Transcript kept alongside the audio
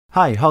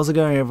Hi, how's it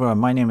going everyone?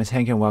 My name is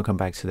Henk and welcome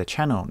back to the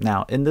channel.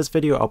 Now, in this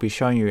video, I'll be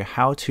showing you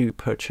how to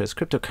purchase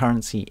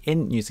cryptocurrency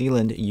in New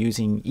Zealand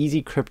using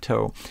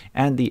Easycrypto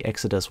and the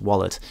Exodus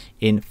wallet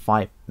in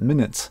 5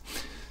 minutes.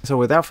 So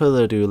without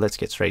further ado, let's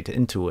get straight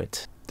into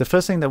it. The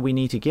first thing that we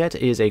need to get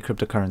is a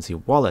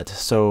cryptocurrency wallet.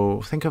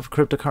 So think of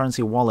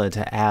cryptocurrency wallet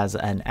as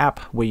an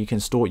app where you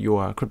can store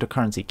your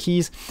cryptocurrency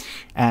keys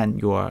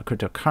and your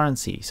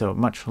cryptocurrency. So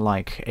much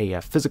like a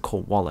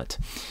physical wallet.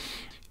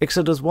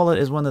 Exodus wallet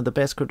is one of the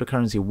best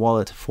cryptocurrency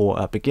wallet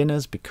for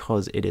beginners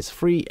because it is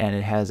free and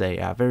it has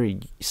a very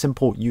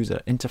simple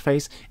user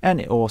interface, and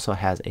it also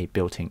has a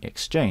built-in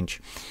exchange.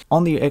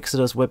 On the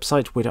Exodus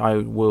website, which I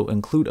will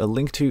include a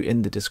link to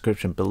in the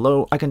description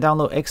below, I can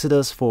download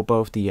Exodus for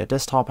both the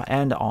desktop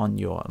and on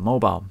your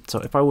mobile.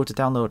 So if I were to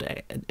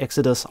download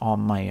Exodus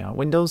on my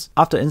Windows,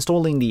 after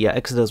installing the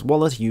Exodus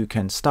wallet, you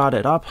can start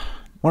it up.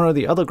 One of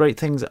the other great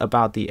things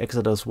about the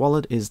Exodus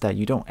wallet is that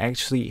you don't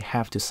actually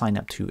have to sign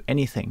up to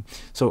anything.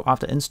 So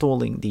after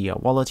installing the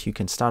wallet, you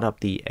can start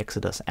up the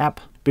Exodus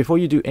app. Before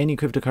you do any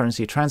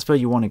cryptocurrency transfer,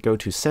 you want to go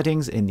to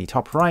settings in the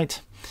top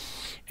right,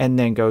 and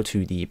then go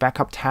to the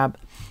backup tab,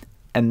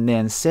 and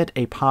then set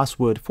a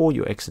password for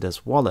your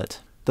Exodus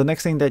wallet. The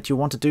next thing that you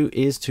want to do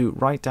is to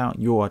write down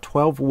your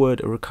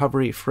 12-word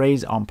recovery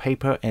phrase on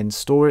paper and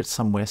store it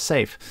somewhere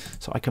safe.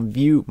 So I can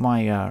view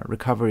my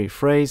recovery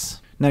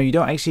phrase. Now, you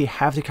don't actually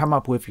have to come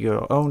up with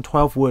your own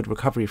 12-word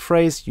recovery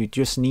phrase. You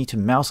just need to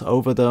mouse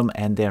over them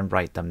and then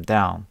write them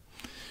down.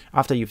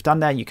 After you've done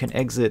that, you can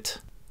exit.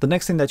 The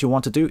next thing that you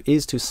want to do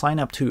is to sign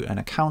up to an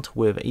account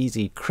with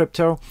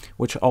Easycrypto,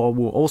 which I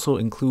will also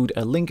include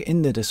a link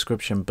in the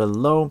description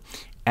below.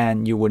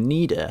 And you will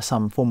need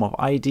some form of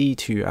ID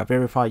to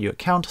verify your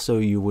account. So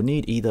you will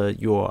need either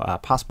your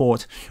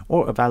passport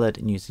or a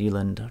valid New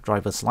Zealand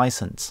driver's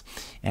license.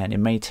 And it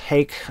may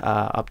take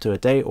up to a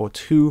day or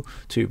two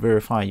to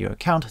verify your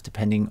account,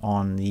 depending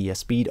on the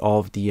speed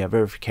of the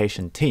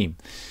verification team.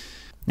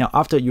 Now,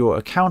 after your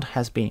account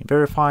has been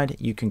verified,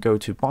 you can go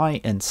to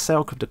buy and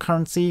sell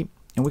cryptocurrency.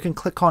 And we can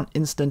click on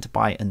instant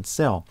buy and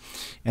sell,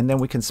 and then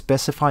we can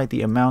specify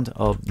the amount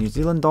of New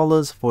Zealand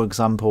dollars, for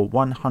example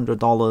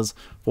 $100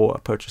 for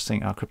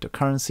purchasing our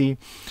cryptocurrency,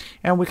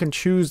 and we can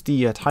choose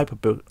the type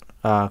of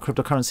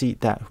cryptocurrency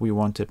that we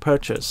want to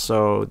purchase.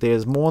 So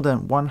there's more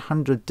than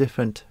 100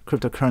 different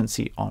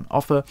cryptocurrency on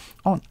offer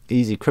on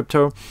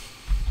Easycrypto,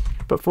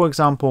 but for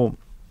example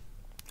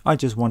I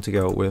just want to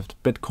go with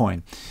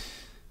Bitcoin.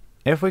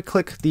 If we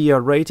click the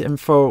rate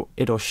info,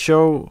 it'll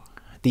show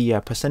the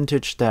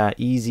percentage that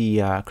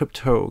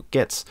Easycrypto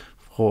gets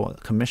for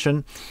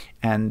commission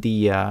and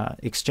the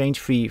exchange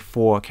fee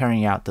for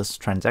carrying out this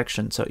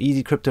transaction. So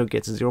Easycrypto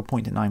gets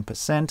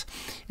 0.9%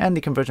 and the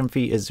conversion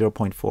fee is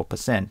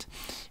 0.4%.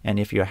 And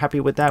if you're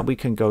happy with that, we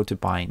can go to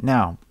buy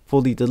now.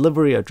 For the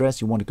delivery address,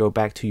 you want to go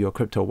back to your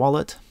crypto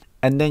wallet,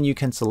 and then you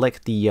can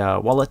select the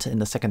wallet in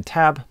the second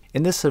tab.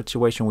 In this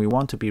situation, we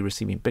want to be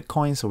receiving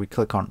Bitcoin, so we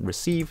click on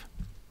receive.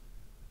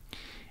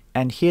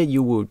 And here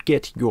you will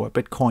get your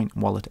Bitcoin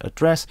wallet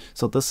address.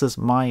 So this is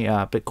my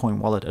Bitcoin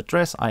wallet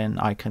address, and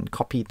I can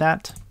copy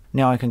that.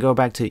 Now I can go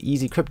back to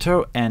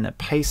Easycrypto and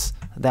paste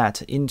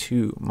that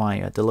into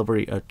my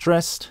delivery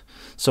address.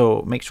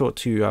 So make sure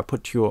to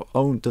put your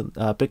own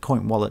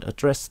Bitcoin wallet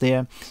address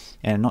there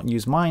and not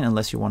use mine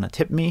unless you want to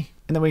tip me.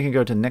 And then we can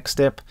go to next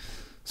step.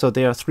 So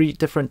there are 3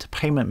 different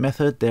payment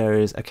methods. There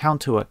is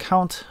account to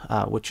account,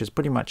 which is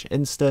pretty much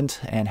instant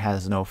and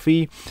has no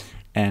fee,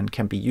 and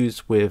can be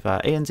used with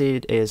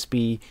ANZ,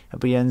 ASB,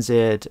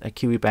 BNZ,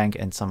 Kiwibank,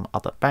 and some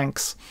other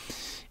banks.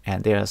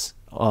 And there's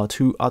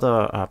 2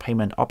 other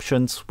payment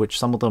options, which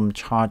some of them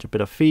charge a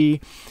bit of fee,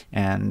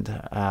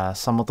 and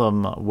some of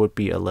them would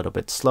be a little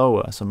bit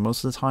slower. So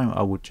most of the time,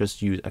 I would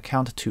just use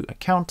account to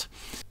account.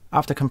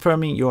 After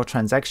confirming your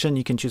transaction,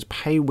 you can choose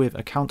pay with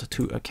account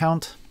to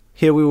account.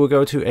 Here we will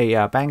go to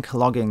a bank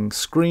login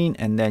screen,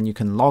 and then you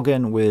can log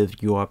in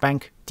with your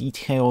bank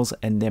details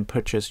and then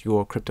purchase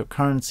your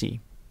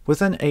cryptocurrency.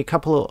 Within a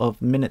couple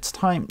of minutes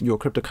time, your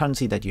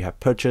cryptocurrency that you have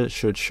purchased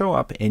should show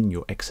up in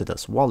your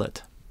Exodus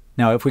wallet.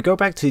 Now, if we go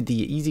back to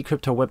the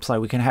Easycrypto website,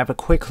 we can have a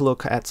quick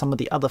look at some of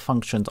the other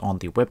functions on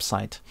the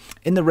website.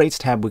 In the rates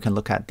tab, we can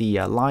look at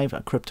the live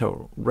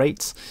crypto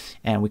rates,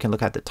 and we can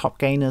look at the top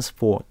gainers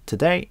for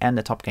today and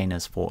the top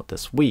gainers for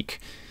this week.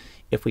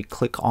 If we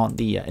click on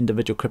the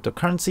individual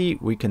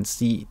cryptocurrency, we can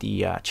see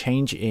the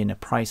change in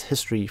price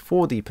history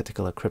for the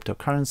particular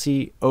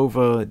cryptocurrency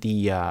over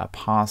the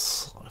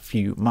past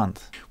few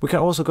months. We can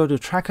also go to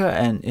tracker,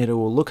 and it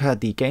will look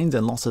at the gains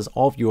and losses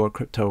of your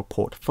crypto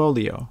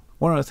portfolio.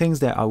 One of the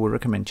things that I would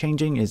recommend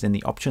changing is in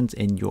the options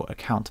in your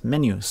account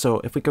menu. So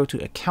if we go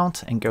to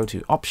account and go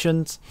to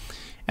options,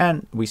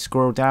 and we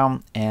scroll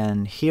down,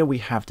 and here we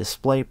have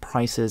display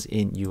prices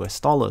in US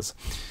dollars.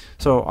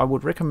 So I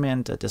would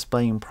recommend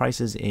displaying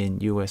prices in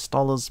US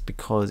dollars,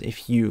 because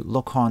if you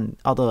look on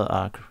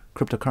other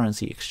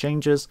cryptocurrency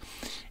exchanges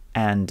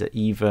and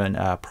even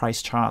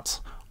price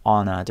charts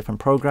on different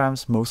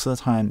programs, most of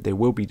the time they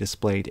will be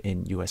displayed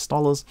in US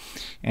dollars,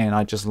 and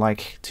I just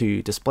like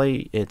to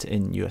display it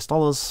in US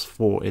dollars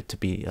for it to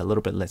be a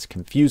little bit less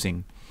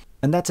confusing.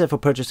 And that's it for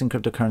purchasing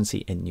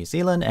cryptocurrency in New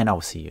Zealand, and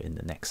I'll see you in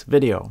the next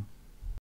video.